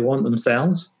product they want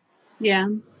themselves,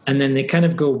 and then they kind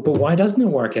of go, but why doesn't it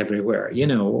work everywhere? You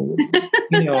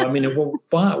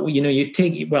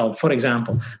take, well, for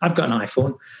example, I've got an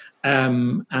iPhone,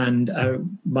 and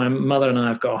my mother and I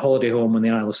have got a holiday home on the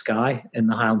Isle of Skye in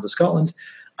the Highlands of Scotland.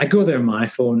 I go there on my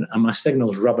iPhone and my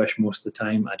signal's rubbish most of the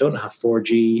time. I don't have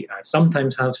 4G. I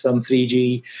sometimes have some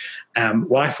 3G.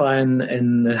 Wi-Fi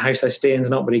in the house I stay in is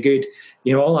not very good.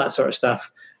 All that sort of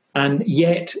stuff. And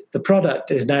yet the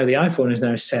product is now, the iPhone is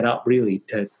now set up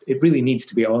it really needs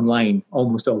to be online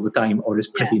almost all the time, or is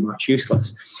pretty much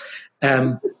useless.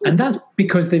 And that's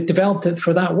because they've developed it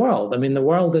for that world. I mean, the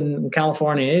world in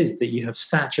California is that you have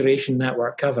saturation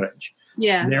network coverage.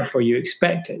 And therefore you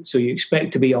expect it. So you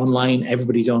expect to be online.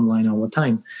 Everybody's online all the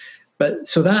time. But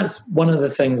so that's one of the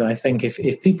things I think,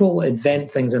 if people invent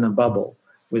things in a bubble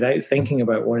without thinking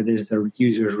about what it is their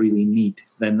users really need,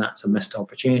 then that's a missed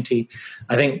opportunity.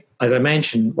 I think, as I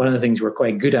mentioned, one of the things we're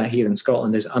quite good at here in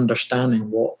Scotland is understanding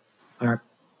what our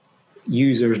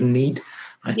users need.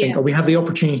 I think we have the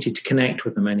opportunity to connect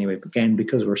with them anyway, again,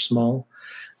 because we're small.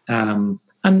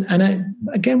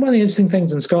 Again, one of the interesting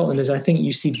things in Scotland is I think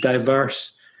you see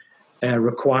diverse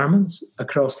requirements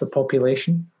across the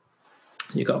population.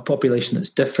 You've got a population that's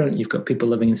different. You've got people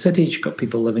living in cities. You've got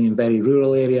people living in very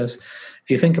rural areas. If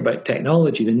you think about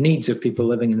technology, the needs of people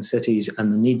living in cities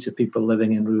and the needs of people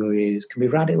living in rural areas can be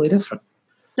radically different.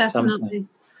 Definitely.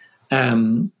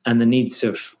 And the needs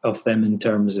of them in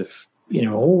terms of, a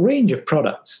whole range of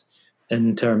products,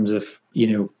 in terms of,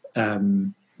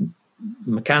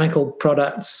 mechanical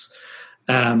products,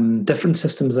 different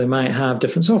systems they might have,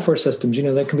 different software systems,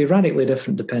 they can be radically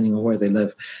different depending on where they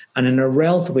live. And in a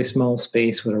relatively small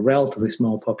space with a relatively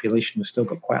small population, we've still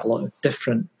got quite a lot of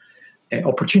different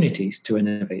opportunities to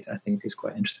innovate, I think is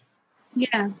quite interesting.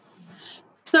 Yeah.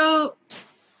 So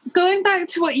going back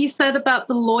to what you said about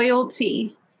the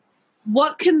loyalty,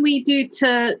 what can we do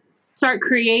to start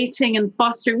creating and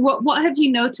fostering? What have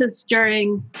you noticed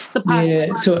during the past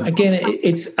month? So again,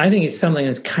 I think it's something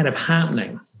that's kind of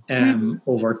happening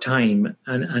over time,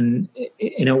 and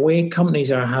in a way,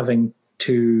 companies are having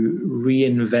to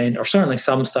reinvent, or certainly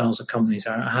some styles of companies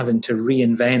are having to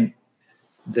reinvent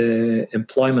the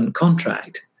employment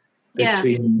contract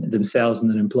between themselves and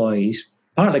their employees,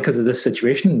 partly because of this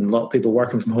situation, a lot of people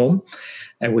working from home,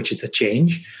 which is a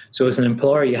change. So as an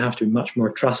employer, you have to be much more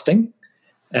trusting.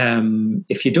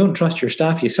 If you don't trust your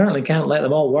staff, you certainly can't let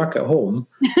them all work at home.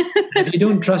 If you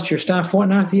don't trust your staff, what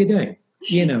on earth are you doing?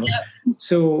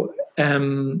 So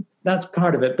that's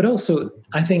part of it. But also,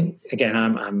 I think, again,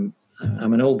 I'm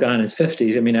an old guy in his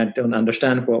 50s. I mean, I don't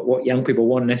understand what young people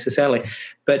want necessarily.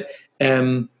 But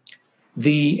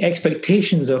the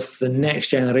expectations of the next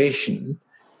generation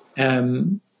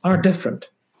are different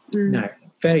now,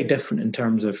 very different in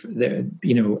terms of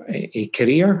a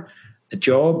career, a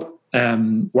job,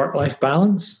 work-life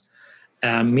balance,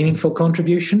 meaningful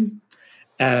contribution,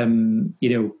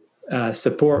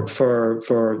 support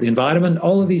for the environment,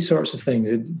 all of these sorts of things.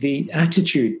 The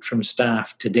attitude from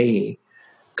staff today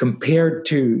compared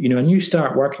to, and you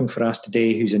start working for us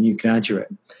today who's a new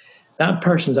graduate, that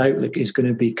person's outlook is going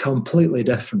to be completely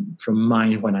different from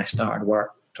mine when I started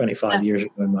work 25 years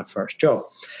ago in my first job.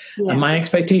 Yeah. And my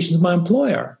expectations of my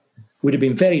employer would have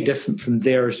been very different from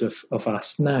theirs of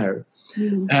us now.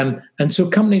 And so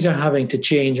companies are having to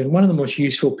change. And one of the most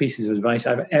useful pieces of advice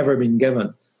I've ever been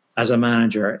given as a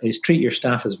manager is treat your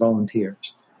staff as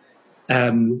volunteers.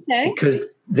 Because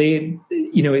they,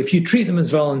 if you treat them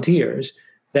as volunteers,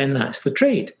 then that's the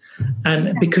trade.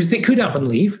 And because they could up and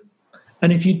leave.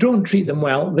 And if you don't treat them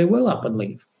well, they will up and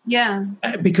leave. Yeah.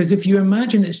 Because if you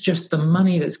imagine it's just the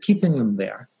money that's keeping them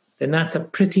there, then that's a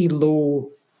pretty low,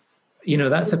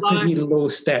 pretty low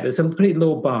step. It's a pretty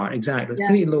low bar. Exactly. It's a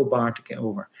pretty low bar to get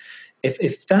over.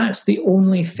 If that's the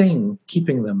only thing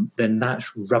keeping them, then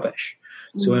that's rubbish.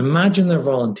 So imagine they're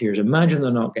volunteers. Imagine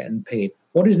they're not getting paid.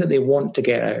 What is it they want to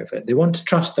get out of it? They want to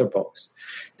trust their boss.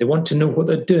 They want to know what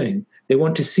they're doing. They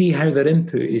want to see how their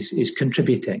input is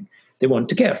contributing. They want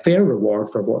to get a fair reward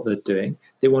for what they're doing.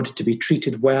 They want it to be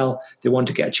treated well. They want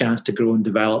to get a chance to grow and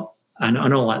develop and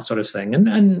all that sort of thing.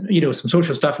 And some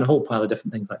social stuff and a whole pile of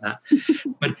different things like that.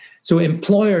 But so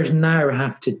employers now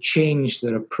have to change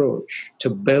their approach to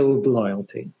build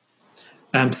loyalty.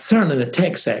 Certainly in the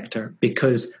tech sector,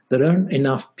 because there aren't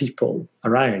enough people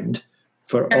around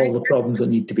for all the problems that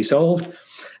need to be solved.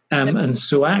 And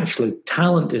so actually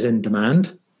talent is in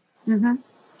demand. Mm-hmm.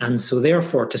 And so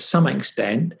therefore, to some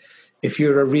extent, if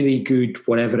you're a really good,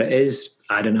 whatever it is,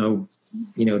 I don't know,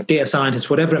 data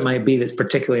scientist, whatever it might be that's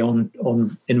particularly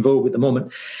in vogue at the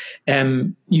moment,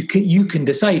 you can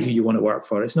decide who you want to work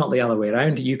for. It's not the other way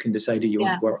around. You can decide who you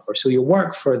want to work for. So you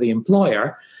work for the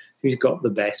employer who's got the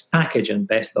best package and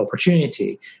best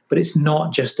opportunity. But it's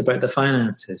not just about the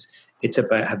finances. It's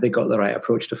about, have they got the right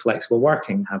approach to flexible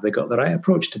working? Have they got the right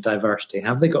approach to diversity?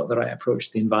 Have they got the right approach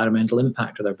to the environmental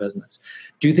impact of their business?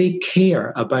 Do they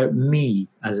care about me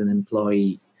as an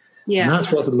employee? Yeah. And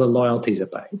that's what the loyalty is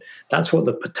about. That's what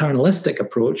the paternalistic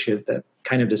approach that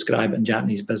kind of describe in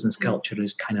Japanese business culture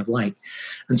is kind of like.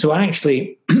 And so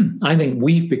actually, I think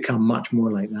we've become much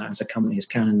more like that as a company as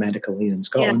Canon Medical here in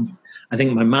Scotland. Yeah. I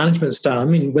think my management style,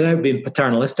 without being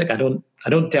paternalistic, I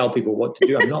don't tell people what to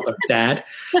do. I'm not their dad.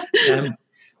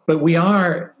 But we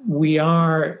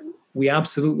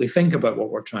absolutely think about what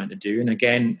we're trying to do. And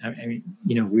again,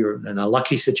 we were in a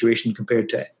lucky situation compared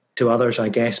to others, I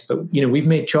guess. But, we've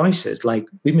made choices. Like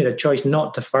we've made a choice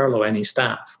not to furlough any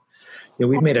staff.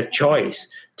 We've made a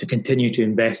choice to continue to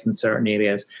invest in certain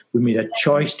areas. We made a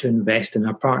choice to invest in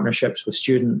our partnerships with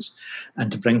students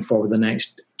and to bring forward the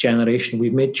next generation.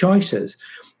 We've made choices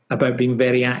about being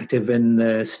very active in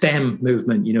the STEM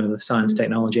movement, the science,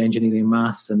 technology, engineering,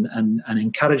 maths, and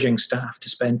encouraging staff to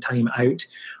spend time out,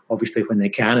 obviously when they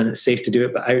can, and it's safe to do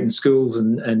it, but out in schools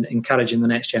and encouraging the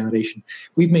next generation.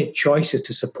 We've made choices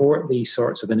to support these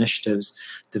sorts of initiatives,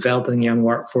 developing the young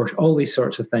workforce, all these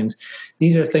sorts of things.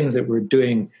 These are things that we're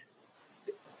doing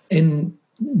in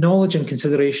knowledge and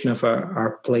consideration of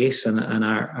our place and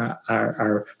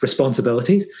our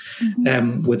responsibilities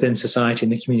within society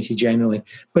and the community generally.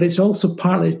 But it's also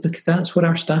partly because that's what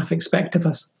our staff expect of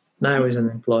us now as an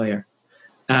employer.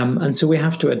 And so we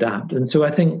have to adapt. And so I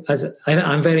think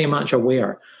I'm very much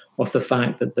aware of the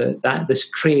fact that this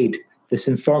trade, this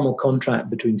informal contract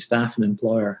between staff and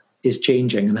employer is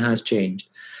changing and has changed.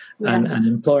 Yeah. And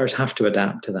employers have to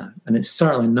adapt to that. And it's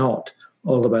certainly not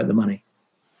all about the money.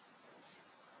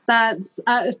 That's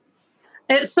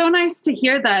it's so nice to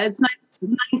hear that. It's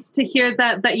nice to hear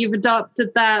that you've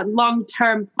adopted that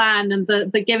long-term plan and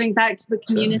the giving back to the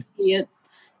community. It's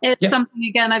something,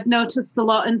 again, I've noticed a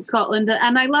lot in Scotland,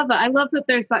 and I love it. I love that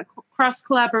there's that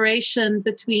cross-collaboration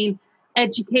between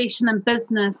education and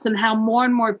business, and how more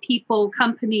and more people,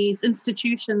 companies,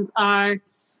 institutions are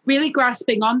really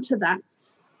grasping onto that.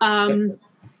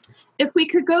 if we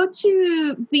could go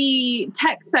to the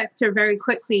tech sector very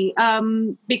quickly,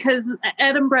 because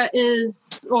Edinburgh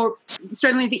is, or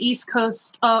certainly the east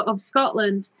coast of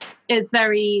Scotland, is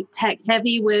very tech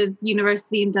heavy with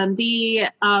University in Dundee,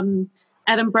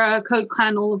 Edinburgh, Code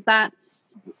Clan, all of that.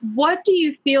 What do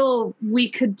you feel we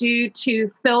could do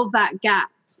to fill that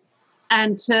gap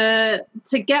and to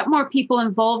get more people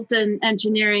involved in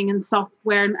engineering and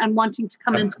software and wanting to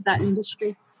come into that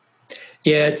industry?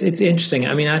 Yeah, it's interesting.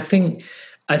 I mean, I think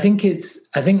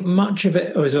much of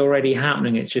it was already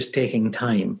happening. It's just taking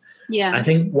time. Yeah. I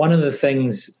think one of the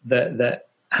things that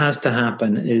has to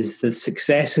happen is the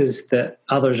successes that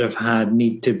others have had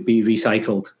need to be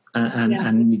recycled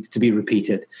and needs to be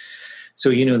repeated. So,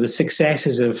 the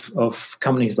successes of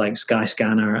companies like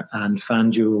Skyscanner and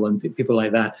FanDuel and people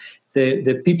like that,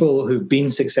 the people who've been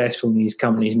successful in these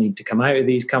companies need to come out of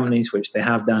these companies, which they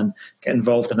have done, get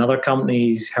involved in other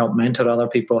companies, help mentor other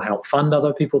people, help fund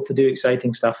other people to do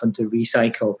exciting stuff and to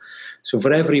recycle. So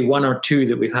for every one or two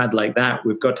that we've had like that,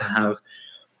 we've got to have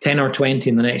 10 or 20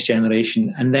 in the next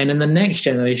generation. And then in the next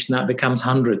generation, that becomes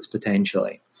hundreds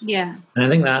potentially. Yeah. And I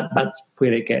think that's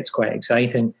where it gets quite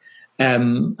exciting.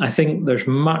 I think there's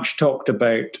much talked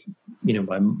about,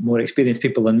 by more experienced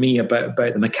people than me about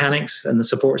the mechanics and the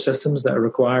support systems that are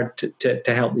required to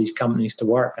help these companies to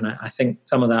work. And I think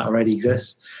some of that already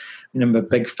exists. I'm a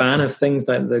big fan of things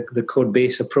like the code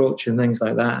base approach and things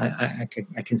like that.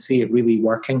 I can see it really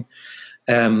working.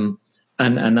 And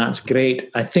that's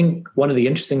great. I think one of the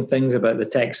interesting things about the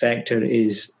tech sector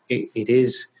is it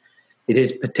is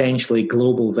potentially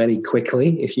global very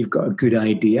quickly if you've got a good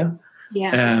idea.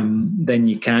 Yeah. Then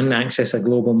you can access a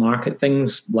global market.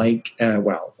 Things like,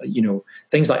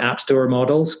 things like app store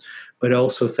models, but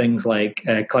also things like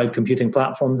cloud computing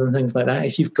platforms and things like that.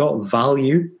 If you've got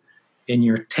value in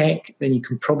your tech, then you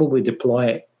can probably deploy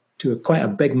it to quite a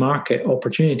big market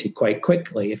opportunity quite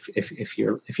quickly if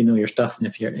you know your stuff and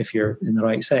if you're in the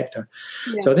right sector.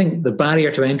 Yeah. So I think the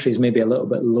barrier to entry is maybe a little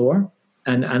bit lower.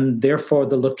 And therefore,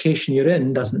 the location you're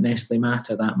in doesn't necessarily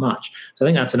matter that much. So I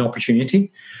think that's an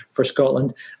opportunity for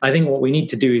Scotland. I think what we need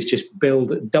to do is just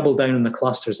double down on the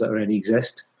clusters that already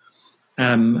exist,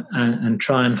 and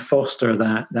try and foster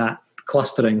that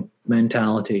clustering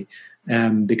mentality,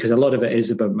 because a lot of it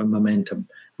is about momentum.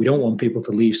 We don't want people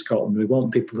to leave Scotland. We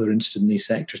want people who are interested in these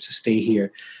sectors to stay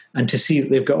here and to see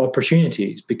that they've got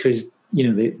opportunities, because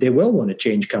they will want to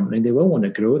change company. They will want to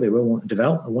grow. They will want to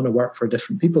develop. They want to work for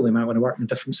different people. They might want to work in a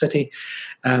different city.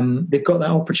 They've got that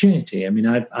opportunity. I mean,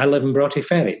 I live in Broughty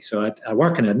Ferry, so I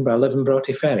work in Edinburgh. I live in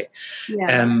Broughty Ferry.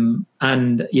 Yeah.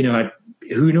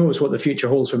 Who knows what the future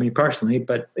holds for me personally,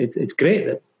 but it's great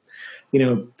that,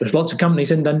 there's lots of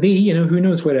companies in Dundee. Who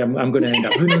knows where I'm going to end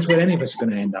up? Who knows where any of us are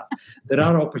going to end up? There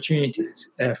are opportunities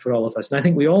for all of us. And I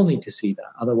think we all need to see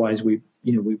that. Otherwise, we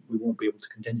won't be able to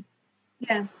continue.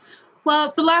 Yeah.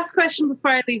 Well, the last question before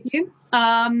I leave you.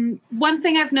 One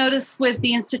thing I've noticed with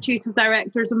the Institute of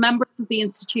Directors and members of the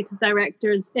Institute of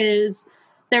Directors is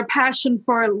their passion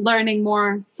for learning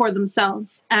more for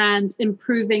themselves and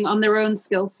improving on their own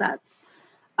skill sets.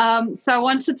 So I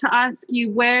wanted to ask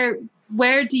you, where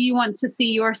do you want to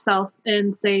see yourself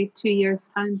in, say, 2 years'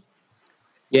 time?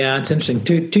 Yeah, it's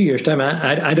interesting. 2 years' time,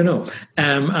 I don't know.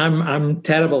 I'm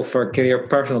terrible for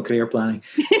personal career planning.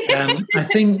 I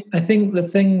think the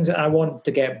things I want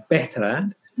to get better at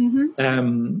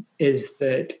is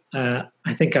that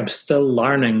I think I'm still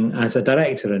learning as a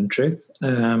director. In truth,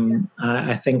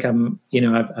 I think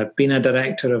I've been a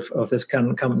director of this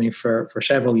current company for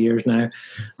several years now.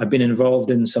 I've been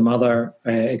involved in some other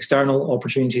external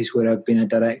opportunities where I've been a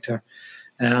director.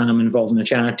 And I'm involved in a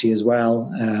charity as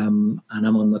well, and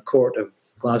I'm on the court of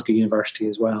Glasgow University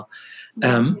as well.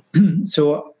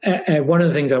 So one of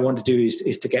the things I want to do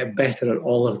is to get better at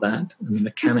all of that and the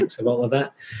mechanics of all of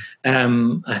that.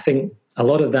 I think a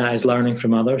lot of that is learning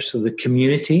from others. So the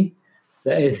community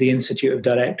that is the Institute of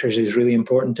Directors is really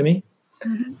important to me.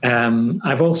 Mm-hmm.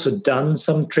 I've also done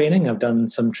some training. I've done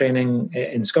some training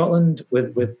in Scotland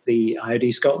with the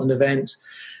IOD Scotland events.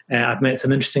 I've met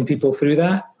some interesting people through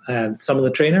that. Some of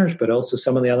the trainers, but also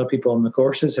some of the other people on the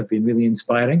courses have been really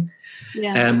inspiring.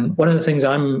 Yeah. One of the things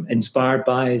I'm inspired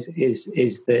by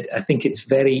is that I think it's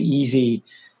very easy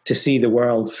to see the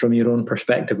world from your own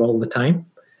perspective all the time.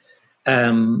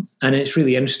 And it's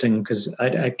really interesting because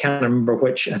I can't remember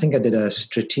which. I think I did a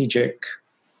strategic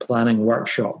planning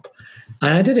workshop.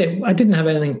 And I didn't have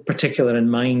anything particular in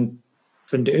mind.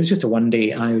 It was just a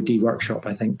one-day IOD workshop,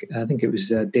 I think. I think it was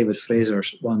David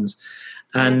Fraser's ones.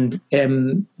 And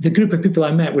the group of people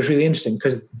I met was really interesting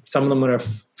because some of them were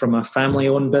from a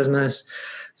family-owned business.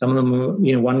 Some of them,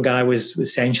 one guy was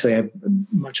essentially a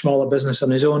much smaller business on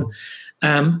his own.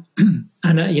 And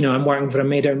I'm working for a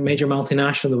major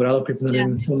multinational. There were other people that are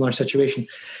in a similar situation.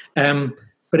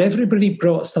 But everybody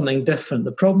brought something different.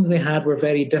 The problems they had were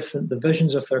very different. The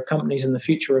visions of their companies in the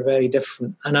future were very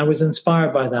different. And I was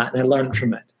inspired by that, and I learned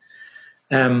from it.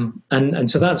 And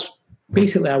so that's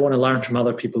basically, I want to learn from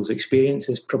other people's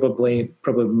experiences, probably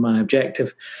my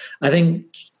objective. I think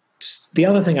the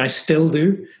other thing I still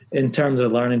do in terms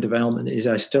of learning development is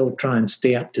I still try and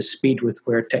stay up to speed with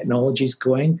where technology is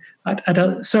going at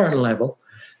a certain level.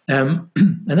 And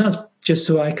that's just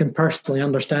so I can personally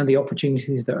understand the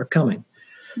opportunities that are coming.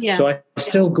 Yeah. So I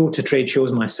still go to trade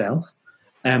shows myself.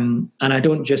 And I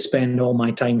don't just spend all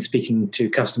my time speaking to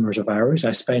customers of ours.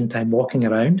 I spend time walking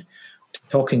around,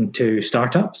 talking to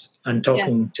startups and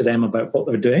talking to them about what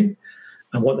they're doing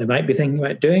and what they might be thinking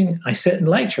about doing. I sit in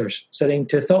lectures, sitting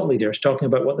to thought leaders, talking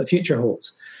about what the future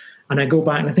holds. And I go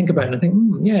back and I think about it and I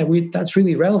think, that's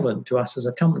really relevant to us as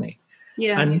a company.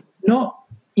 Yeah. And not,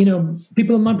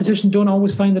 people in my position don't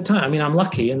always find the time. I mean, I'm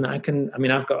lucky in that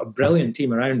I've got a brilliant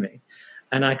team around me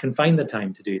and I can find the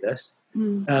time to do this.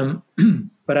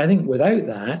 But I think without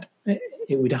that,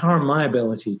 it would harm my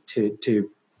ability to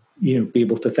be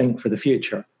able to think for the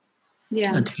future.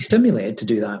 Yeah. And to be stimulated to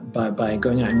do that by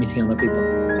going out and meeting other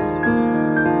people.